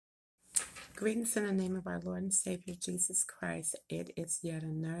Greetings in the name of our Lord and Savior Jesus Christ. It is yet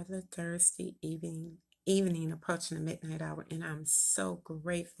another Thursday evening approaching the midnight hour, and I'm so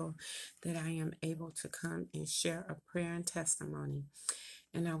grateful that I am able to come and share a prayer and testimony.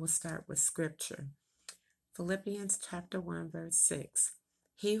 And I will start with scripture. Philippians chapter 1, verse 6.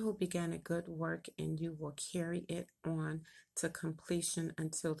 He who began a good work in you will carry it on to completion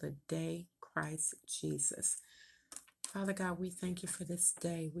until the day Christ Jesus. Father God, we thank you for this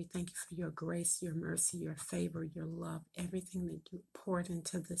day. We thank you for your grace, your mercy, your favor, your love, everything that you poured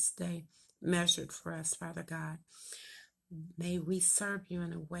into this day, measured for us, Father God. May we serve you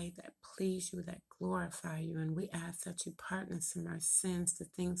in a way that please you, that glorify you, and we ask that you pardon us from our sins, the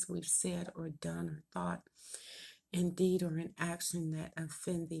things we've said or done or thought, in deed or in action that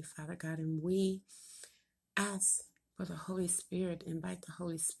offend thee, Father God. And we ask for the Holy Spirit, invite the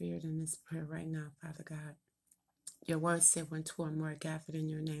Holy Spirit in this prayer right now, Father God. Your word said when two or more are gathered in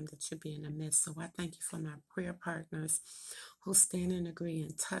your name, that you be in the midst. So I thank you for my prayer partners who stand and agree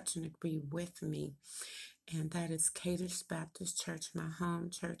and touch and agree with me. And that is Cadiz Baptist Church, my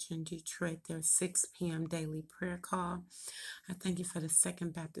home church in Detroit, their 6 p.m. daily prayer call. I thank you for the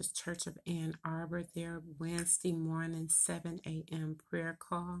Second Baptist Church of Ann Arbor, their Wednesday morning 7 a.m. prayer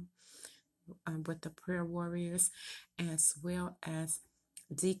call with the prayer warriors, as well as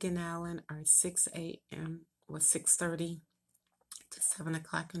Deacon Allen, our 6 a.m. was 6:30 to 7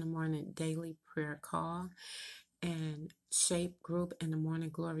 o'clock in the morning daily prayer call, and Shape Group and the Morning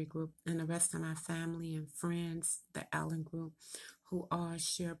Glory Group, and the rest of my family and friends, the Allen Group, who all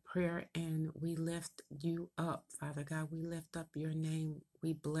share prayer, and we lift you up, Father God. We lift up your name.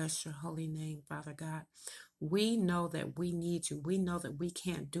 We bless your holy name, Father God. We know that we need you. We know that we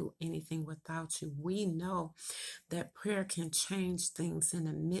can't do anything without you. We know that prayer can change things in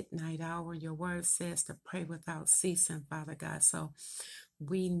the midnight hour. Your word says to pray without ceasing, Father God. So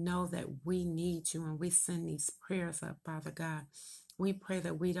we know that we need you, and we send these prayers up, Father God. We pray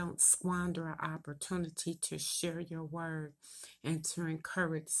that we don't squander our opportunity to share your word and to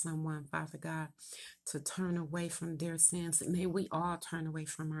encourage someone, Father God, to turn away from their sins. May we all turn away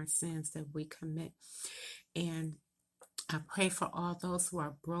from our sins that we commit. And I pray for all those who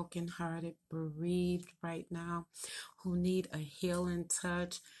are brokenhearted, bereaved right now, who need a healing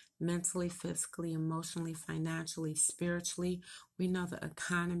touch, mentally, physically, emotionally, financially, spiritually. We know the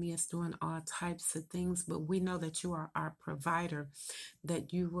economy is doing all types of things, but we know that you are our provider,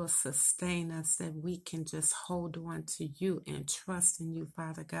 that you will sustain us, that we can just hold on to you and trust in you,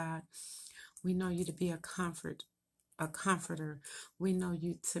 Father God. We know you to be a comforter. We know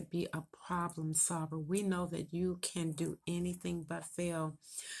you to be a problem solver. We know that you can do anything but fail.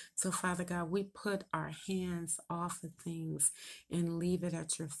 So, Father God, we put our hands off of things and leave it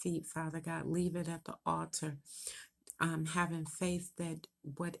at your feet, Father God. Leave it at the altar. Having faith that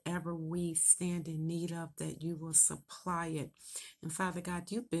whatever we stand in need of, that you will supply it. And Father God,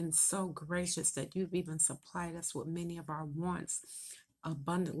 you've been so gracious that you've even supplied us with many of our wants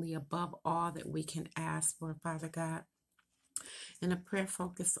abundantly above all that we can ask for, Father God. And a prayer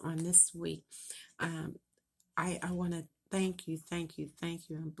focus on this week, I want to thank you,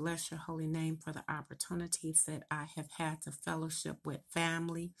 and bless your holy name for the opportunities that I have had to fellowship with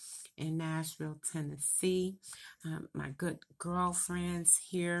family in Nashville, Tennessee. My good girlfriends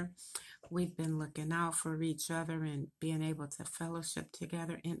here, we've been looking out for each other and being able to fellowship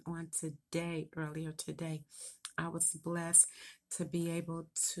together. And on today, earlier today, I was blessed to be able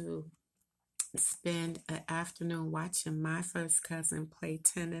to spend an afternoon watching my first cousin play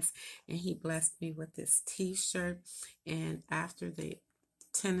tennis, and he blessed me with this t-shirt. And after the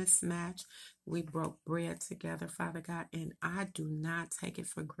tennis match, we broke bread together, Father God, and I do not take it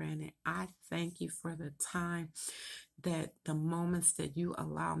for granted. I thank you for the time, that the moments that you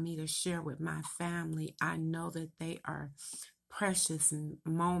allow me to share with my family. I know that they are precious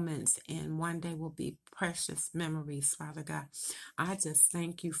moments, and one day will be precious memories, Father God. I just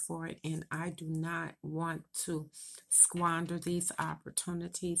thank you for it, and I do not want to squander these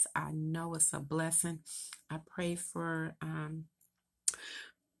opportunities. I know it's a blessing. I pray for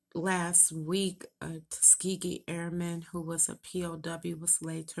last week, a Tuskegee Airman who was a POW was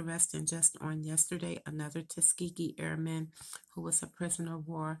laid to rest, and just on yesterday, another Tuskegee Airman who was a prisoner of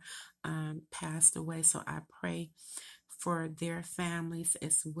war passed away. So I pray for their families,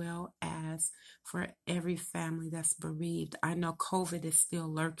 as well as for every family that's bereaved. I know COVID is still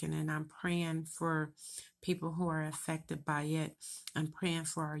lurking, and I'm praying for people who are affected by it. I'm praying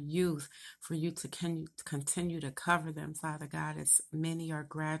for our youth, for you to continue to cover them, Father God, as many are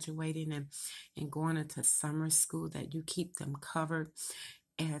graduating and going into summer school, that you keep them covered,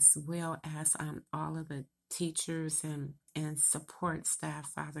 as well as all of the teachers and and support staff,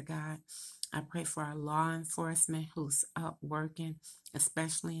 Father God. I pray for our law enforcement who's up working,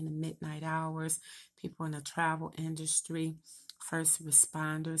 especially in the midnight hours, people in the travel industry, first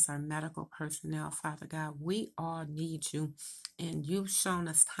responders, our medical personnel, Father God. We all need you, and you've shown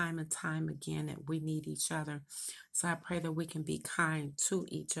us time and time again that we need each other. So I pray that we can be kind to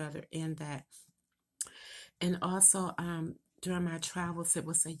each other in that. And also, during my travels, it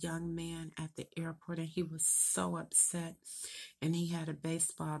was a young man at the airport, and he was so upset, and he had a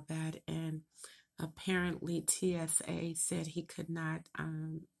baseball bat, and apparently TSA said he could not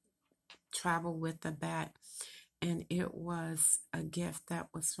travel with the bat, and it was a gift that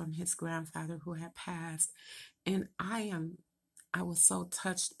was from his grandfather who had passed. And I was so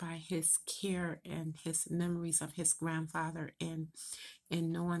touched by his care and his memories of his grandfather, and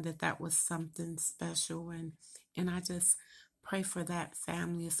knowing that that was something special. And I just pray for that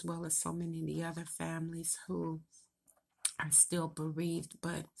family as well as so many of the other families who are still bereaved,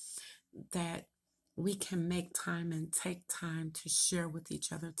 but that we can make time and take time to share with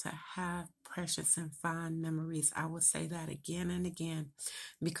each other, to have precious and fond memories. I will say that again and again,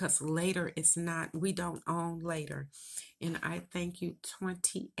 because later it's not, we don't own later. And I thank you.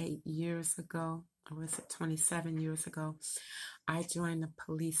 28 years ago, or was it 27 years ago, I joined the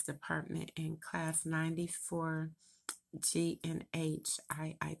police department in class 94 G and H.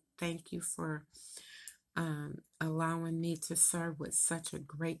 I thank you for allowing me to serve with such a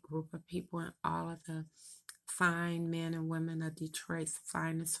great group of people, and all of the fine men and women of Detroit's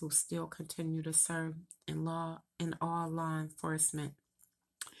finest who still continue to serve in all law enforcement.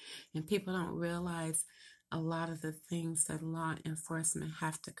 And people don't realize a lot of the things that law enforcement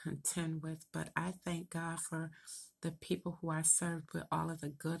have to contend with. But I thank God for the people who are served with, all of the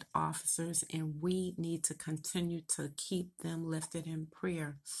good officers, and we need to continue to keep them lifted in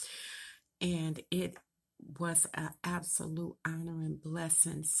prayer. And it was an absolute honor and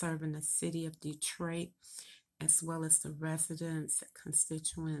blessing serving the city of Detroit, as well as the residents,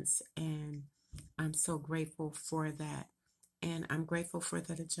 constituents, and I'm so grateful for that. And I'm grateful for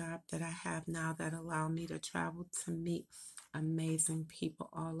the job that I have now that allow me to travel to meet amazing people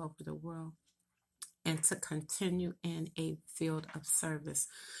all over the world and to continue in a field of service.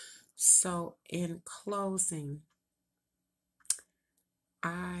 So in closing,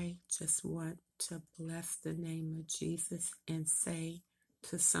 I just want to bless the name of Jesus and say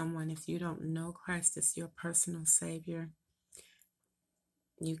to someone, if you don't know Christ as your personal Savior,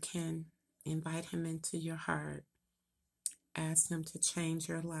 you can invite him into your heart. Ask him to change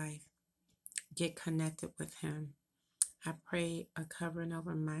your life. Get connected with him. I pray a covering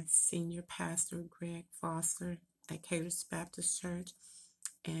over my senior pastor, Greg Foster at Caters Baptist Church,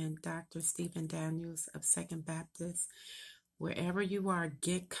 and Dr. Stephen Daniels of Second Baptist. Wherever you are,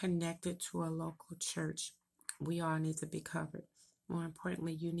 get connected to a local church. We all need to be covered. More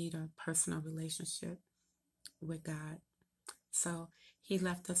importantly, you need a personal relationship with God. So he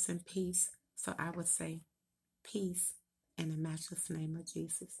left us in peace. So I would say peace in the matchless name of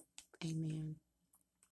Jesus. Amen.